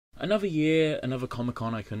Another year, another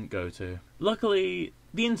Comic-Con I couldn't go to. Luckily,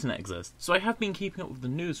 the internet exists, so I have been keeping up with the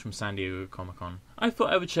news from San Diego ComicCon. I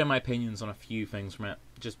thought I would share my opinions on a few things from it,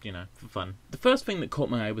 just, for fun. The first thing that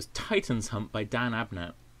caught my eye was Titans Hunt by Dan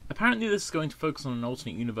Abnett. Apparently this is going to focus on an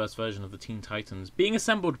alternate universe version of the Teen Titans, being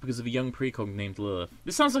assembled because of a young precog named Lilith.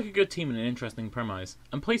 This sounds like a good team and an interesting premise,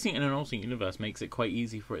 and placing it in an alternate universe makes it quite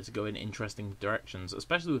easy for it to go in interesting directions,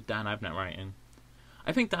 especially with Dan Abnett writing.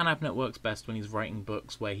 I think Dan Abnett works best when he's writing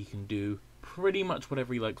books where he can do pretty much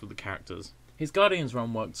whatever he likes with the characters. His Guardians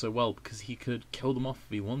run worked so well because he could kill them off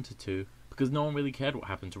if he wanted to, because no one really cared what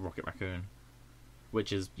happened to Rocket Raccoon.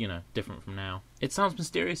 Which is, different from now. It sounds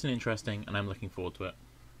mysterious and interesting, and I'm looking forward to it.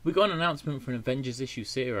 We got an announcement for an Avengers issue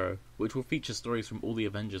 0, which will feature stories from all the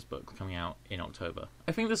Avengers books coming out in October.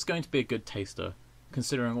 I think this is going to be a good taster,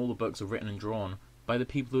 considering all the books are written and drawn by the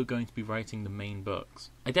people who are going to be writing the main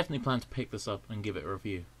books. I definitely plan to pick this up and give it a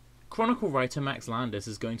review. Chronicle writer Max Landis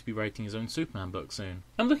is going to be writing his own Superman book soon.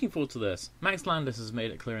 I'm looking forward to this. Max Landis has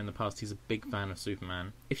made it clear in the past he's a big fan of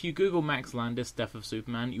Superman. If you Google Max Landis Death of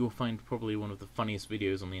Superman, you will find probably one of the funniest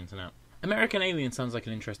videos on the internet. American Alien sounds like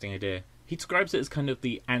an interesting idea. He describes it as kind of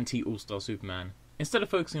the anti-All-Star Superman. Instead of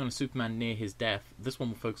focusing on a Superman near his death, this one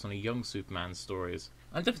will focus on a young Superman's stories.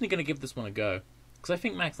 I'm definitely going to give this one a go, because I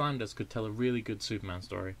think Max Landis could tell a really good Superman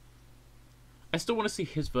story. I still want to see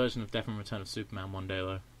his version of Death and Return of Superman one day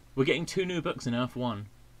though. We're getting 2 new books in Earth 1,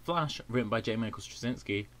 Flash, written by J. Michael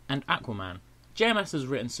Straczynski, and Aquaman. JMS has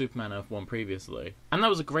written Superman Earth 1 previously, and that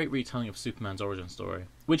was a great retelling of Superman's origin story,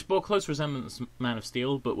 which bore close resemblance to Man of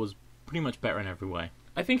Steel, but was pretty much better in every way.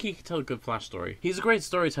 I think he could tell a good Flash story. He's a great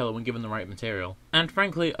storyteller when given the right material, and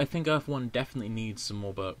frankly, I think Earth 1 definitely needs some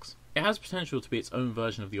more books. It has potential to be its own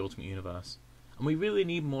version of the Ultimate Universe, and we really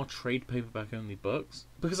need more trade paperback only books,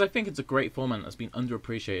 because I think it's a great format that's been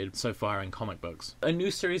underappreciated so far in comic books. A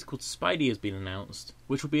new series called Spidey has been announced,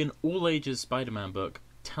 which will be an all-ages Spider-Man book,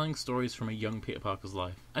 telling stories from a young Peter Parker's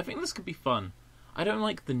life. I think this could be fun. I don't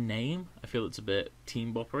like the name, I feel it's a bit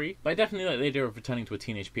teen boppery, but I definitely like the idea of returning to a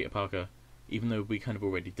teenage Peter Parker, even though we kind of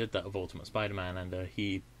already did that with Ultimate Spider-Man and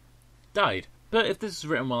he died. But if this is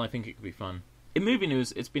written well, I think it could be fun. In movie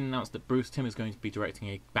news, it's been announced that Bruce Timm is going to be directing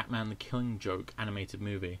a Batman the Killing Joke animated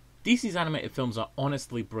movie. DC's animated films are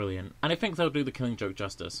honestly brilliant, and I think they'll do the Killing Joke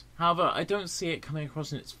justice. However, I don't see it coming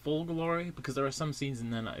across in its full glory, because there are some scenes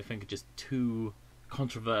in there that I think are just too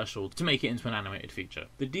controversial to make it into an animated feature.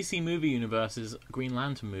 The DC movie universe's Green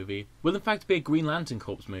Lantern movie will in fact be a Green Lantern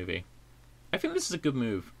Corps movie. I think this is a good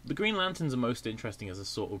move. The Green Lanterns are most interesting as a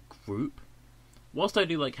sort of group. Whilst I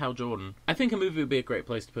do like Hal Jordan, I think a movie would be a great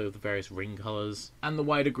place to put the various ring colours, and the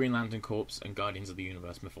wider Green Lantern Corps and Guardians of the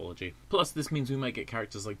Universe mythology. Plus, this means we might get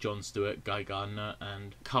characters like Jon Stewart, Guy Gardner,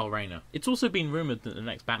 and Carl Rayner. It's also been rumoured that the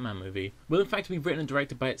next Batman movie will in fact be written and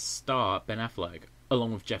directed by its star, Ben Affleck,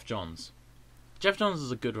 along with Jeff Johns. Jeff Johns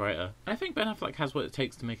is a good writer, and I think Ben Affleck has what it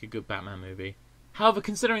takes to make a good Batman movie. However,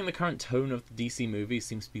 considering the current tone of the DC movies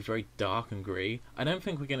seems to be very dark and gritty, I don't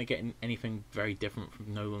think we're going to get anything very different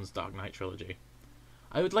from Nolan's Dark Knight trilogy.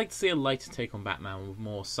 I would like to see a lighter take on Batman with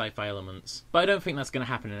more sci-fi elements, but I don't think that's going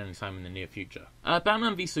to happen at any time in the near future.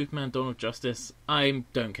 Batman v Superman Dawn of Justice, I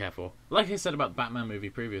don't care for. Like I said about the Batman movie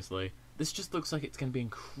previously, this just looks like it's going to be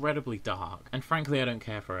incredibly dark, and frankly I don't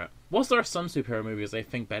care for it. Whilst there are some superhero movies I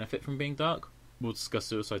think benefit from being dark, we'll discuss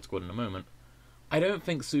Suicide Squad in a moment, I don't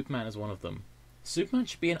think Superman is one of them. Superman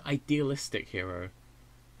should be an idealistic hero.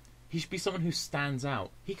 He should be someone who stands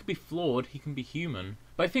out. He can be flawed, he can be human,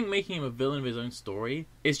 but I think making him a villain of his own story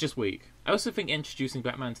is just weak. I also think introducing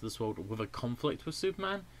Batman to this world with a conflict with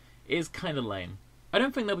Superman is kinda lame. I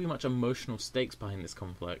don't think there'll be much emotional stakes behind this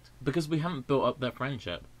conflict, because we haven't built up their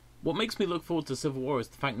friendship. What makes me look forward to Civil War is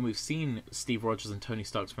the fact that we've seen Steve Rogers and Tony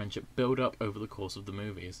Stark's friendship build up over the course of the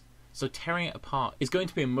movies. So tearing it apart is going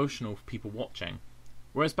to be emotional for people watching.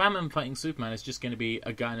 Whereas Batman fighting Superman is just going to be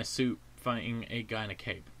a guy in a suit fighting a guy in a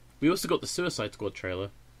cape. We also got the Suicide Squad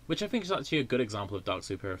trailer, which I think is actually a good example of dark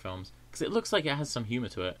superhero films, because it looks like it has some humour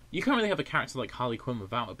to it. You can't really have a character like Harley Quinn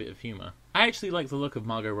without a bit of humour. I actually like the look of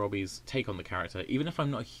Margot Robbie's take on the character, even if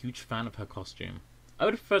I'm not a huge fan of her costume. I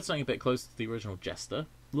would have preferred something a bit closer to the original Jester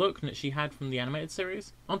look that she had from the animated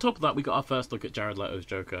series. On top of that, we got our first look at Jared Leto's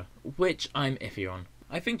Joker, which I'm iffy on.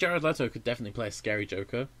 I think Jared Leto could definitely play a scary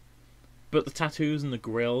Joker, but the tattoos and the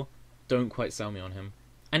grill don't quite sell me on him.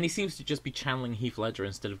 And he seems to just be channeling Heath Ledger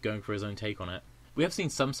instead of going for his own take on it. We have seen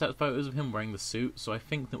some set photos of him wearing the suit, so I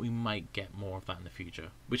think that we might get more of that in the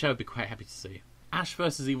future, which I would be quite happy to see. Ash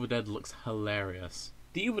vs Evil Dead looks hilarious.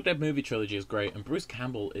 The Evil Dead movie trilogy is great, and Bruce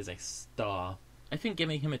Campbell is a star. I think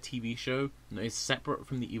giving him a TV show that is separate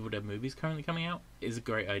from the Evil Dead movies currently coming out is a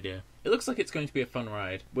great idea. It looks like it's going to be a fun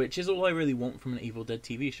ride, which is all I really want from an Evil Dead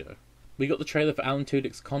TV show. We got the trailer for Alan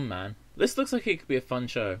Tudyk's Con Man. This looks like it could be a fun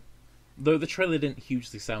show, though the trailer didn't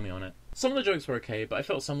hugely sell me on it. Some of the jokes were okay, but I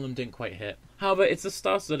felt some of them didn't quite hit. However, it's a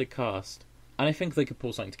star-studded cast, and I think they could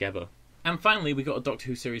pull something together. And finally, we got a Doctor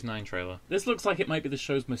Who Series 9 trailer. This looks like it might be the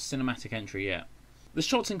show's most cinematic entry yet. The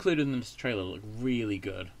shots included in this trailer look really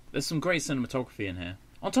good. There's some great cinematography in here.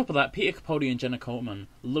 On top of that, Peter Capaldi and Jenna Coleman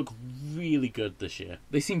look really good this year.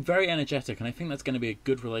 They seem very energetic, and I think that's going to be a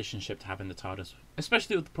good relationship to have in the TARDIS,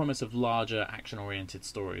 especially with the promise of larger, action-oriented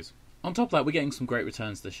stories. On top of that, we're getting some great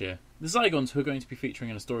returns this year. The Zygons, who are going to be featuring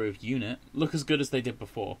in a story of UNIT, look as good as they did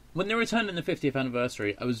before. When they returned in the 50th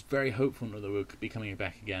anniversary, I was very hopeful that they would be coming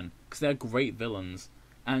back again, because they are great villains.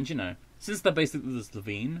 And, you know, since they're basically the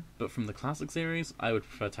Levine, but from the classic series, I would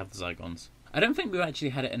prefer to have the Zygons. I don't think we've actually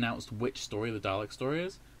had it announced which story the Dalek story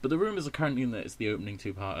is, but the rumours are currently that it's the opening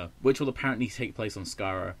two-parter, which will apparently take place on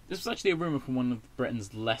Skaro. This was actually a rumour from one of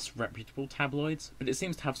Britain's less reputable tabloids, but it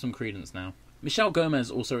seems to have some credence now. Michelle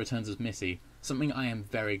Gomez also returns as Missy, something I am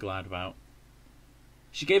very glad about.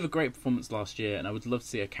 She gave a great performance last year, and I would love to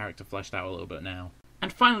see her character fleshed out a little bit now.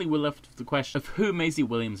 And finally, we're left with the question of who Maisie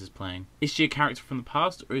Williams is playing. Is she a character from the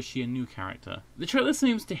past, or is she a new character? The trailer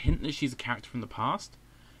seems to hint that she's a character from the past,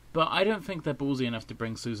 but I don't think they're ballsy enough to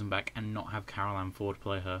bring Susan back and not have Carol Ann Ford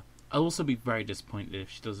play her. I'll also be very disappointed if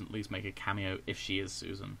she doesn't at least make a cameo if she is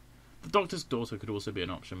Susan. The Doctor's daughter could also be an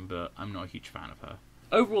option, but I'm not a huge fan of her.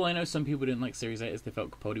 Overall, I know some people didn't like Series 8 as they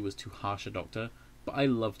felt Capaldi was too harsh a Doctor, but I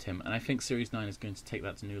loved him, and I think Series 9 is going to take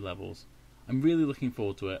that to new levels. I'm really looking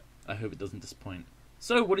forward to it. I hope it doesn't disappoint.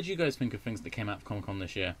 So, what did you guys think of things that came out of Comic-Con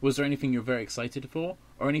this year? Was there anything you were very excited for,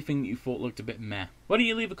 or anything that you thought looked a bit meh? Why don't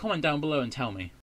you leave a comment down below and tell me?